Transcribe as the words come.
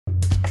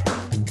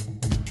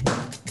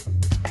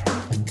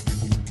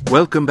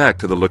Welcome back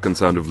to the Look and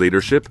Sound of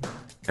Leadership,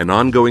 an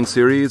ongoing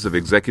series of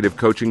executive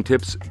coaching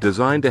tips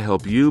designed to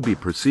help you be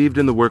perceived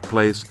in the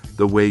workplace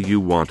the way you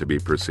want to be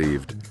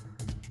perceived.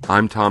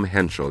 I'm Tom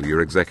Henschel,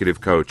 your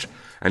executive coach,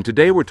 and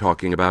today we're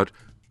talking about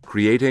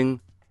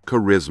creating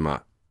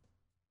charisma.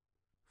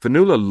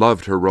 Fionnuala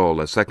loved her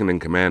role as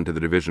second-in-command to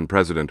the division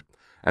president.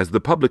 As the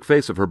public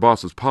face of her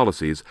boss's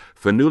policies,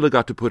 Fionnuala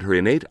got to put her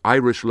innate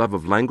Irish love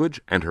of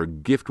language and her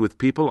gift with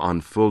people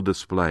on full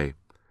display.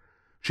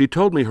 She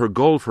told me her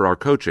goal for our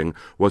coaching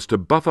was to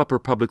buff up her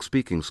public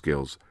speaking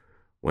skills.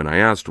 When I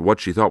asked what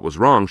she thought was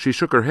wrong, she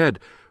shook her head.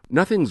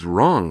 "Nothing's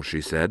wrong,"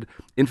 she said.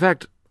 "In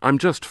fact, I'm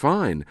just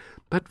fine.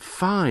 But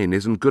fine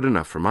isn't good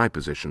enough for my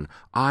position.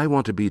 I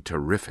want to be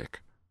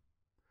terrific."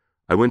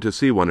 I went to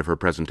see one of her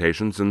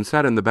presentations and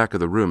sat in the back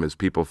of the room as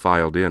people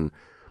filed in.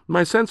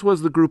 My sense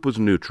was the group was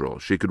neutral.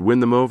 She could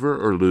win them over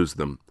or lose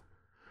them.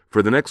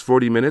 For the next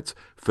 40 minutes,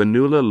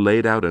 Fionnuala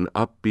laid out an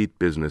upbeat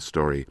business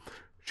story.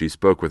 She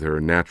spoke with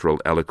her natural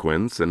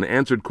eloquence and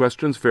answered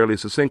questions fairly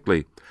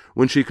succinctly.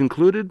 When she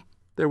concluded,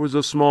 there was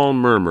a small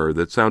murmur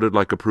that sounded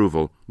like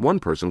approval. One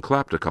person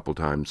clapped a couple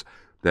times.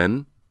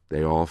 Then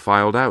they all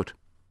filed out.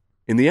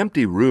 In the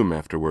empty room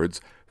afterwards,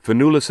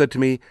 Fionnuala said to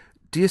me,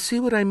 "Do you see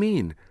what I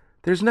mean?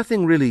 There's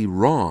nothing really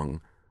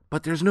wrong,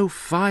 but there's no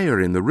fire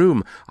in the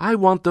room. I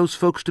want those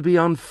folks to be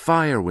on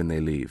fire when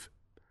they leave."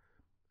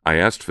 I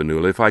asked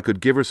Fionnuala if I could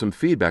give her some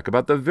feedback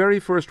about the very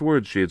first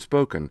words she had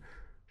spoken.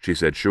 She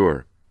said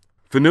sure.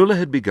 Fionnuala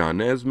had begun,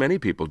 as many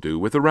people do,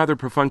 with a rather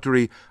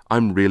perfunctory,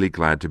 "I'm really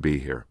glad to be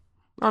here."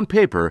 On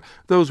paper,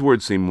 those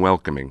words seemed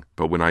welcoming,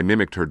 but when I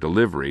mimicked her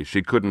delivery,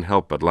 she couldn't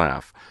help but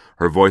laugh.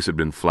 Her voice had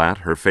been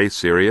flat, her face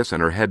serious,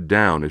 and her head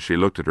down as she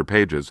looked at her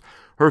pages.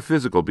 Her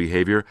physical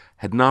behavior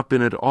had not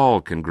been at all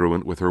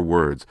congruent with her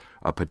words,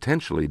 a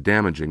potentially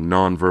damaging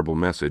nonverbal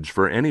message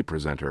for any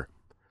presenter.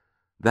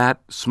 That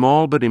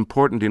small but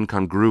important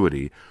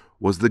incongruity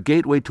was the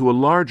gateway to a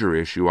larger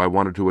issue I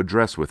wanted to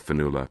address with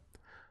Fionnuala.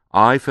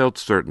 I felt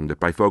certain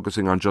that by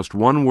focusing on just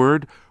one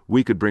word,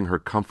 we could bring her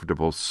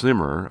comfortable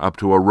simmer up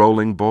to a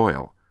rolling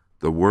boil.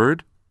 The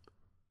word?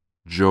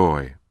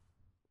 Joy.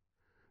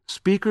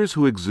 Speakers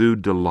who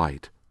exude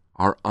delight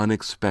are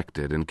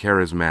unexpected and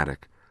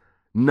charismatic.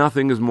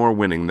 Nothing is more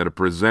winning than a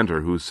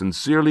presenter who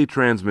sincerely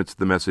transmits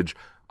the message,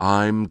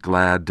 "I'm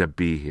glad to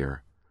be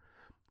here."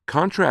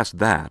 Contrast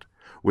that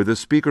with a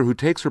speaker who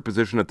takes her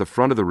position at the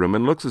front of the room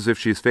and looks as if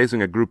she's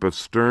facing a group of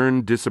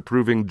stern,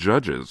 disapproving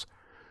judges.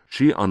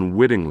 She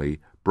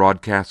unwittingly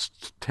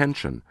broadcasts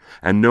tension,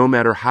 and no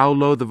matter how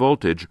low the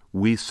voltage,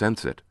 we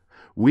sense it.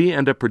 We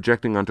end up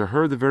projecting onto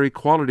her the very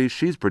qualities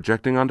she's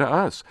projecting onto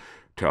us.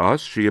 To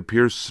us, she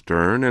appears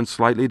stern and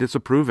slightly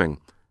disapproving,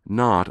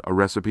 not a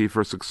recipe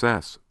for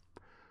success.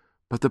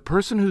 But the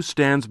person who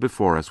stands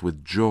before us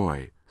with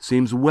joy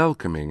seems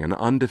welcoming and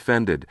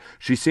undefended.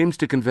 She seems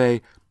to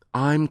convey,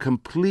 "I'm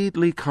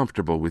completely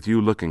comfortable with you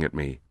looking at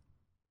me."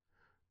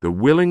 The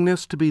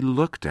willingness to be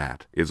looked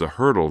at is a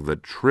hurdle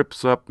that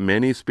trips up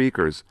many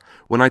speakers.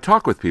 When I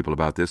talk with people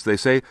about this, they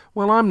say,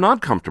 "Well, I'm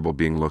not comfortable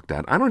being looked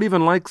at. I don't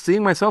even like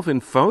seeing myself in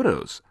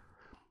photos."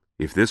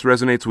 If this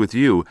resonates with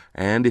you,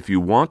 and if you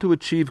want to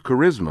achieve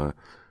charisma,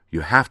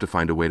 you have to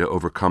find a way to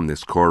overcome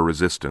this core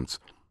resistance.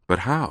 But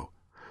how?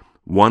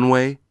 One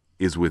way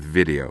is with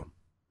video.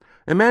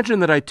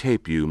 Imagine that I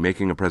tape you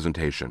making a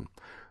presentation.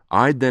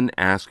 I'd then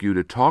ask you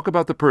to talk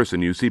about the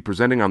person you see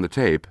presenting on the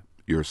tape,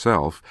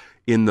 yourself,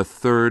 in the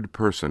third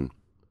person.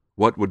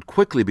 What would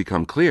quickly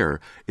become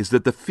clear is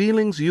that the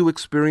feelings you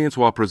experience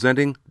while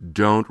presenting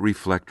don't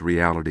reflect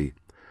reality.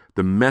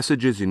 The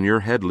messages in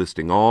your head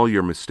listing all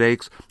your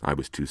mistakes, I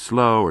was too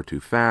slow or too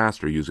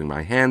fast or using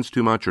my hands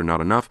too much or not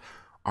enough,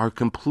 are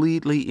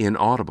completely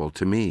inaudible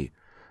to me.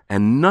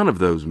 And none of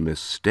those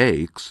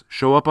mistakes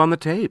show up on the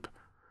tape.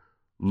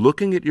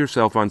 Looking at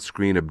yourself on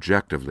screen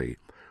objectively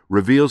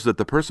reveals that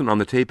the person on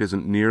the tape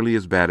isn't nearly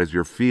as bad as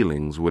your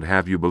feelings would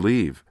have you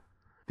believe.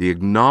 The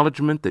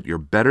acknowledgement that you're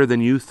better than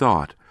you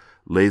thought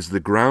lays the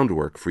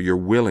groundwork for your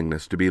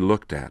willingness to be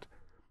looked at,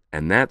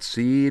 and that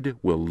seed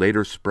will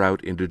later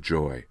sprout into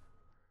joy.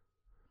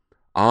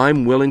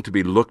 "I'm willing to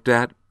be looked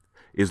at"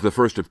 is the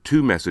first of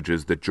two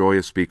messages that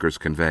joyous speakers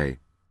convey.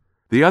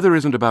 The other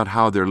isn't about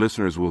how their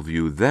listeners will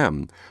view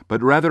them,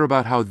 but rather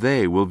about how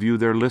they will view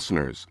their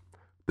listeners.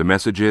 The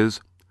message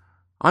is,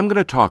 "I'm going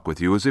to talk with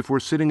you as if we're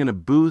sitting in a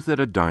booth at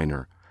a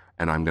diner,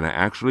 and I'm going to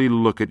actually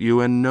look at you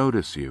and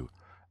notice you,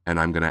 and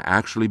I'm going to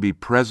actually be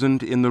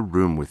present in the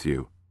room with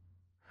you."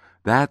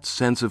 That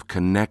sense of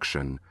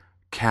connection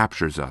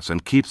captures us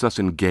and keeps us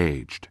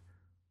engaged.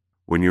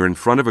 When you're in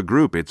front of a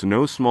group, it's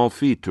no small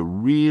feat to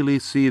really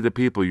see the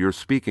people you're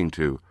speaking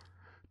to.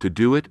 To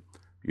do it,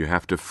 you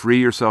have to free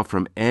yourself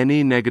from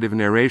any negative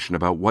narration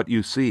about what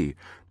you see.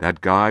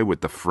 That guy with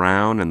the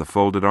frown and the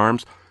folded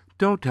arms,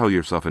 don't tell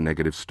yourself a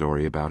negative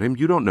story about him.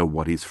 You don't know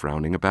what he's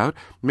frowning about.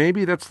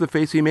 Maybe that's the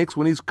face he makes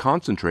when he's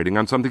concentrating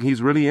on something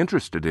he's really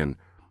interested in.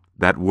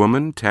 That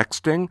woman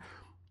texting,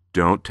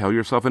 don't tell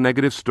yourself a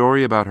negative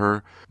story about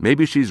her.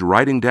 Maybe she's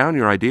writing down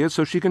your ideas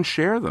so she can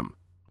share them.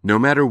 No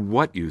matter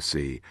what you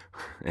see,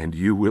 and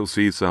you will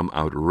see some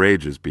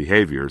outrageous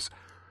behaviors,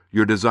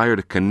 your desire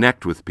to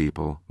connect with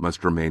people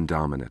must remain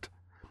dominant.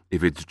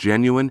 If it's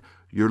genuine,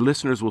 your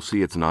listeners will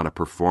see it's not a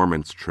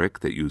performance trick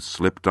that you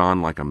slipped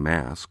on like a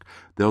mask.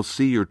 They'll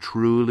see you're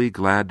truly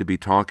glad to be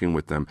talking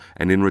with them,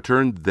 and in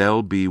return,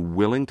 they'll be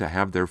willing to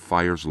have their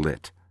fires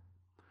lit.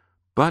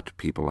 But,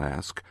 people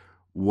ask,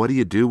 what do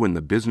you do when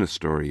the business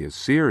story is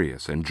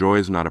serious and joy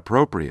is not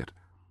appropriate?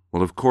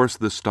 Well, of course,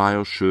 the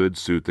style should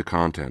suit the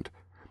content.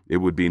 It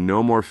would be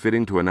no more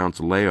fitting to announce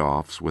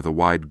layoffs with a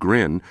wide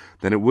grin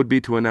than it would be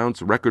to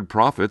announce record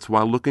profits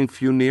while looking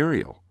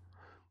funereal.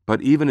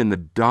 But even in the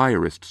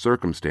direst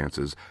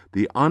circumstances,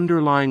 the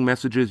underlying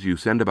messages you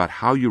send about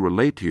how you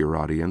relate to your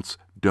audience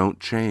don't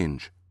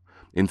change.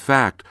 In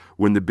fact,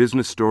 when the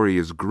business story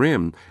is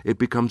grim, it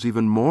becomes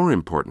even more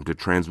important to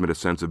transmit a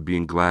sense of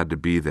being glad to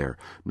be there,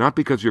 not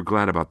because you're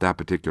glad about that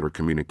particular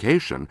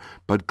communication,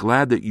 but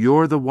glad that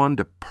you're the one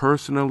to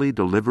personally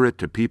deliver it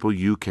to people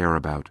you care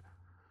about.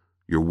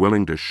 You're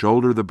willing to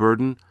shoulder the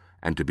burden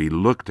and to be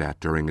looked at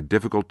during a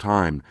difficult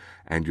time,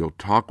 and you'll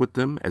talk with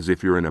them as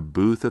if you're in a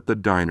booth at the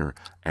diner,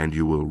 and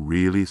you will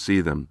really see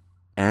them,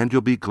 and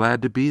you'll be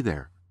glad to be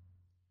there.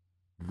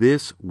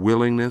 This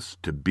willingness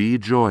to be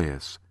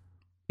joyous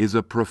is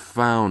a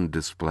profound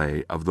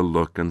display of the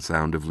look and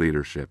sound of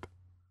leadership.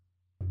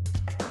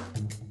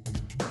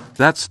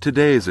 That's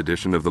today's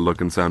edition of The Look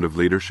and Sound of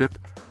Leadership.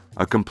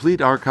 A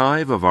complete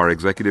archive of our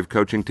executive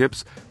coaching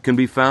tips can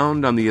be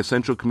found on the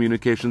Essential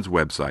Communications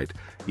website,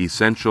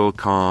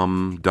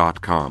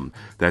 essentialcomm.com.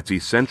 That's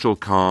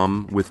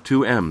EssentialComm with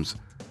 2 M's.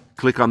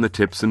 Click on the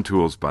Tips and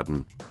Tools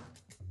button.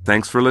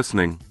 Thanks for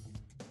listening.